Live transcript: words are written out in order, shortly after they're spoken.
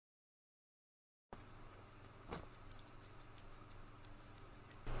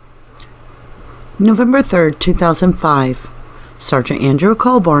November 3rd, 2005, Sergeant Andrew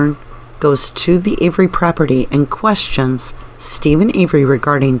Colborn goes to the Avery property and questions Stephen Avery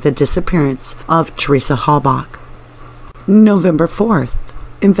regarding the disappearance of Teresa Halbach. November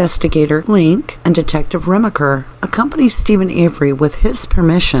 4th, Investigator Link and Detective Remiker accompany Stephen Avery with his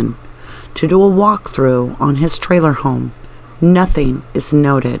permission to do a walkthrough on his trailer home. Nothing is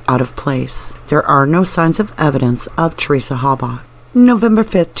noted out of place. There are no signs of evidence of Teresa Halbach. November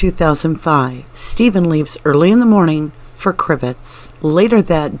 5th, 2005, Stephen leaves early in the morning for Crivets. Later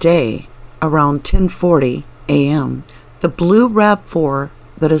that day, around 10:40 a.m., the blue RAV4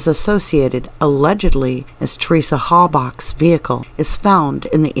 that is associated allegedly as Teresa Halbach's vehicle is found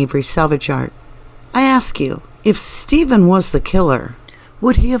in the Avery salvage yard. I ask you, if Stephen was the killer,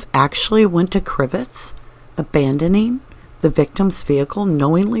 would he have actually went to Crivets, abandoning the victim's vehicle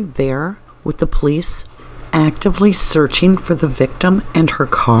knowingly there with the police actively searching for the victim and her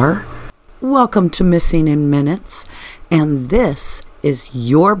car? Welcome to Missing in Minutes, and this is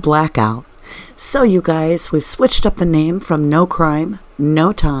your Blackout. So you guys, we've switched up the name from No Crime,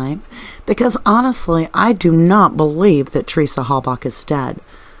 No Time, because honestly, I do not believe that Teresa Halbach is dead.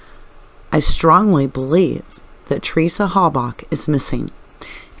 I strongly believe that Teresa Halbach is missing.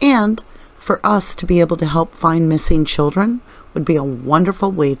 And for us to be able to help find missing children would be a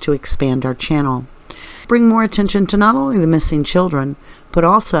wonderful way to expand our channel. Bring more attention to not only the missing children, but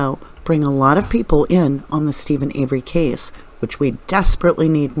also bring a lot of people in on the Stephen Avery case, which we desperately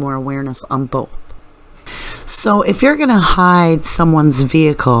need more awareness on both. So if you're going to hide someone's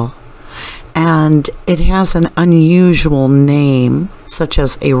vehicle and it has an unusual name, such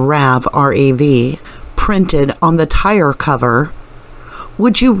as a RAV, R-A-V, printed on the tire cover,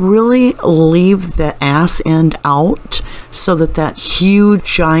 would you really leave the ass end out so that that huge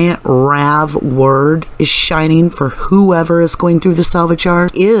giant RAV word is shining for whoever is going through the salvage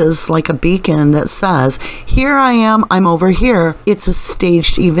yard? Is like a beacon that says, here I am, I'm over here. It's a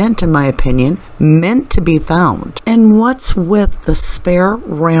staged event, in my opinion, meant to be found. And what's with the spare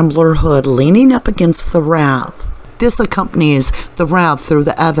Rambler hood leaning up against the RAV? This accompanies the RAV through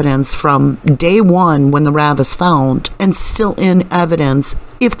the evidence from day one when the RAV is found, and still in evidence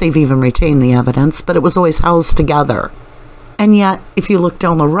if they've even retained the evidence, but it was always housed together. And yet, if you look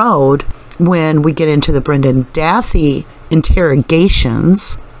down the road, when we get into the Brendan Dassey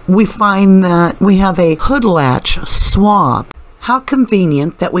interrogations, we find that we have a hood latch swab. How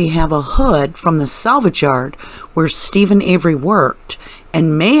convenient that we have a hood from the salvage yard where Stephen Avery worked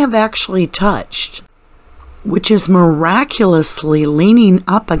and may have actually touched, which is miraculously leaning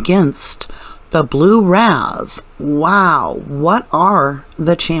up against the blue RAV. Wow, what are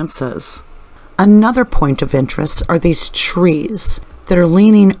the chances? Another point of interest are these trees that are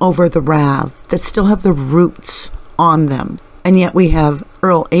leaning over the RAV that still have the roots on them. And yet we have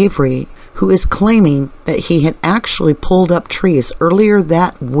Earl Avery, who is claiming that he had actually pulled up trees earlier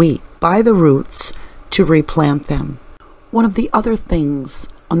that week by the roots to replant them. One of the other things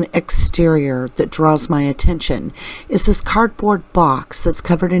on the exterior that draws my attention is this cardboard box that's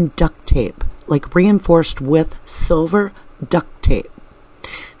covered in duct tape, like reinforced with silver duct tape,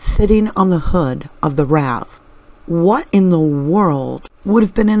 sitting on the hood of the RAV. What in the world would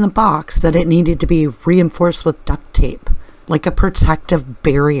have been in the box that it needed to be reinforced with duct tape, like a protective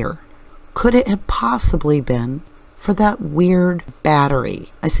barrier? Could it have possibly been for that weird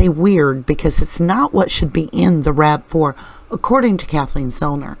battery? I say weird because it's not what should be in the RAV4, according to Kathleen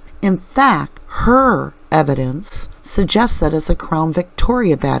Zellner. In fact, her evidence suggests that it's a Crown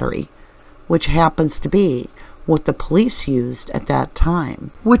Victoria battery, which happens to be what the police used at that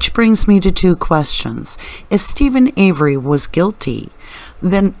time. Which brings me to two questions. If Stephen Avery was guilty,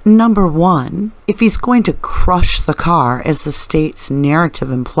 then number one, if he's going to crush the car, as the state's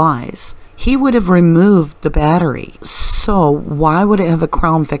narrative implies, he would have removed the battery. So why would it have a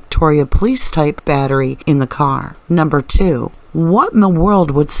Crown Victoria police type battery in the car? Number two, what in the world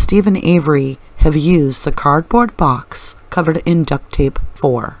would Stephen Avery have used the cardboard box covered in duct tape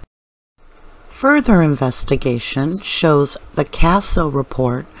for? Further investigation shows the CASO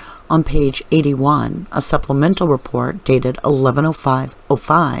report on page 81, a supplemental report dated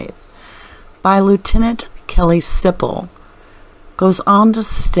 11/05/05 by Lieutenant Kelly Sipple, goes on to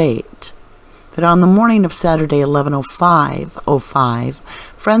state that on the morning of Saturday 11/05/05,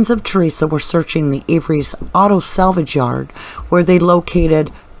 friends of Teresa were searching the Avery's auto salvage yard, where they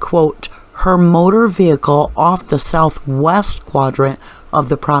located, quote, her motor vehicle off the southwest quadrant of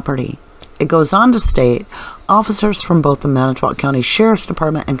the property. It goes on to state, officers from both the Manitowoc County Sheriff's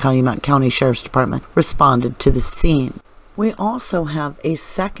Department and Calumet County Sheriff's Department responded to the scene. We also have a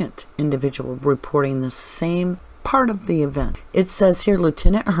second individual reporting the same part of the event. It says here,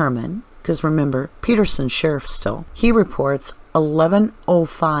 Lieutenant Herman, because remember, Peterson's sheriff still. He reports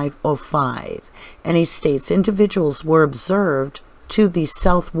 11:05:05, and he states individuals were observed to the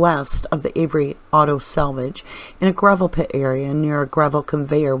southwest of the Avery Auto Salvage in a gravel pit area near a gravel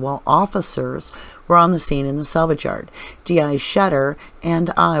conveyor while officers were on the scene in the salvage yard. D.I. Shetter and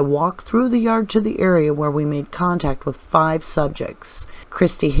I walked through the yard to the area where we made contact with 5 subjects: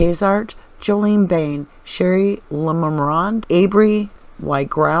 Christy Hazard, Jolene Bain, Sherry Lemarand, Avery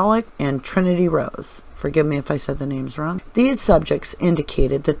Wiegert, and Trinity Rose. Forgive me if I said the names wrong. These subjects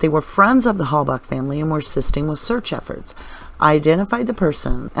indicated that they were friends of the Halbach family and were assisting with search efforts. I identified the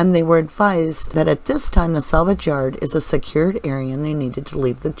person, and they were advised that at this time the salvage yard is a secured area and they needed to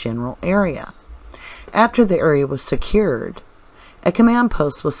leave the general area. After the area was secured, a command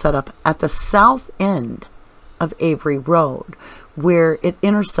post was set up at the south end of Avery Road, where it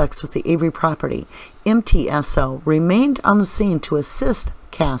intersects with the Avery property. MTSO remained on the scene to assist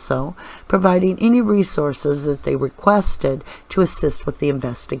CASO, providing any resources that they requested to assist with the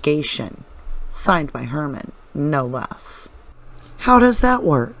investigation. Signed by Herman, no less. How does that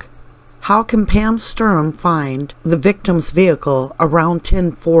work? How can Pam Sturm find the victim's vehicle around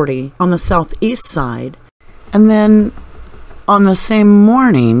 10:40 on the southeast side, and then on the same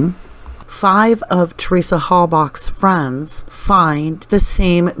morning 5 of Teresa Halbach's friends find the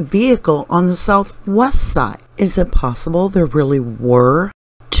same vehicle on the southwest side? Is it possible there really were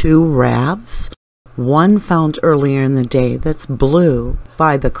 2 RAVs? One found earlier in the day that's blue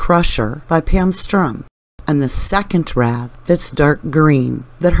by the crusher by Pam Sturm, and the second RAV that's dark green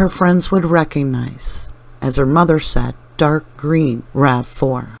that her friends would recognize. As her mother said, dark green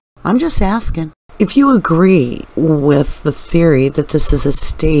RAV4. I'm just asking. If you agree with the theory that this is a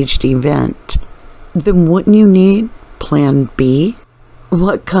staged event, then wouldn't you need Plan B?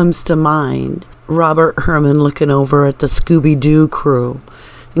 What comes to mind? Robert Herman looking over at the Scooby-Doo crew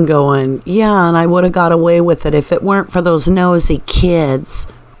and going, yeah, and I would have got away with it if it weren't for those nosy kids.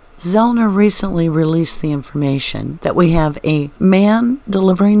 Zellner recently released the information that we have a man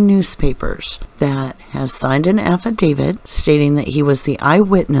delivering newspapers that has signed an affidavit stating that he was the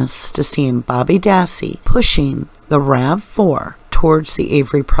eyewitness to seeing Bobby Dassey pushing the RAV4 towards the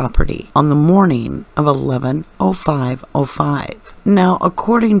Avery property on the morning of 11:05:05. Now,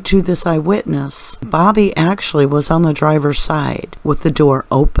 according to this eyewitness, Bobby actually was on the driver's side with the door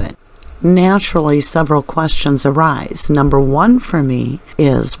open. Naturally, several questions arise. Number 1 for me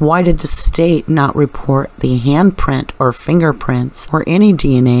is, why did the state not report the handprint or fingerprints or any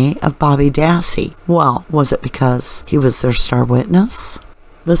DNA of Bobby Dassey? Well, was it because he was their star witness?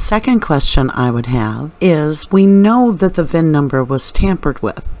 The second question I would have is, we know that the VIN number was tampered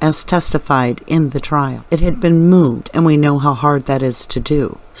with, as testified in the trial. It had been moved, and we know how hard that is to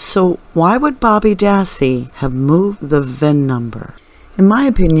do. So why would Bobby Dassey have moved the VIN number? In my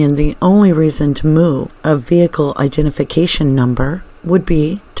opinion, the only reason to move a vehicle identification number would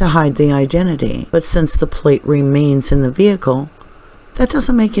be to hide the identity. But since the plate remains in the vehicle, that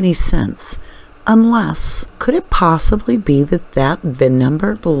doesn't make any sense. Unless, could it possibly be that that VIN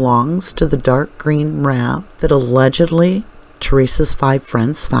number belongs to the dark green RAV that allegedly Teresa's 5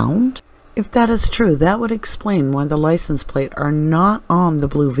 friends found? If that is true, that would explain why the license plate are not on the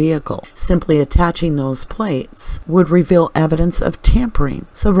blue vehicle. Simply attaching those plates would reveal evidence of tampering.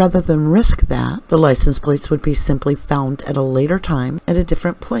 So rather than risk that, the license plates would be simply found at a later time at a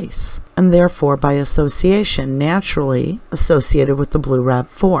different place, and therefore by association naturally associated with the blue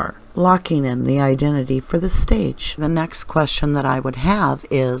RAV4, locking in the identity for the stage. The next question that I would have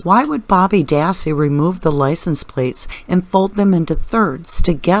is, why would Bobby Dassey remove the license plates and fold them into thirds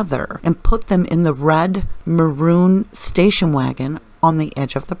together and put them in the red maroon station wagon on the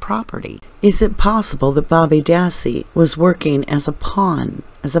edge of the property? Is it possible that Bobby Dassey was working as a pawn,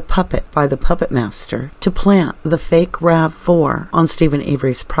 as a puppet by the puppet master, to plant the fake RAV4 on Stephen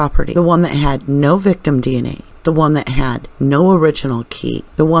Avery's property, the one that had no victim DNA, the one that had no original key,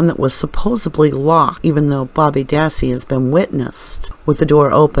 the one that was supposedly locked, even though Bobby Dassey has been witnessed with the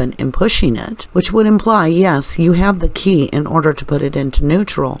door open and pushing it, which would imply, yes, you have the key in order to put it into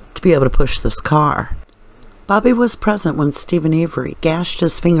neutral to be able to push this car. Bobby was present when Stephen Avery gashed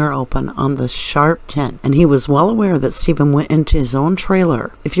his finger open on the sharp tent, and he was well aware that Stephen went into his own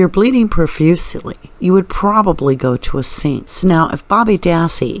trailer. If you're bleeding profusely, you would probably go to a sink. So now, if Bobby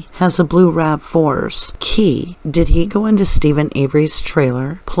Dassey has a blue RAV4's key, did he go into Stephen Avery's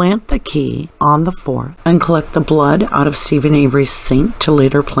trailer, plant the key on the 4th, and collect the blood out of Stephen Avery's sink to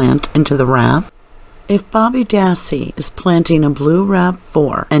later plant into the RAV? If Bobby Dassey is planting a blue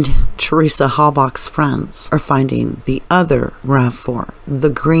RAV4 and Teresa Halbach's friends are finding the other RAV4, the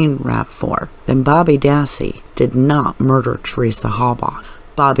green RAV4, then Bobby Dassey did not murder Teresa Halbach.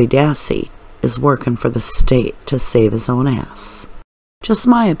 Bobby Dassey is working for the state to save his own ass. Just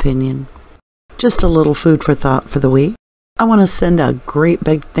my opinion. Just a little food for thought for the week. I want to send a great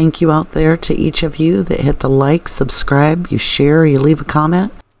big thank you out there to each of you that hit the like, subscribe, you share, you leave a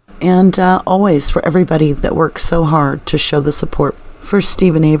comment. And always for everybody that works so hard to show the support for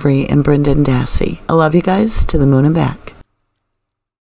Stephen Avery and Brendan Dassey. I love you guys to the moon and back.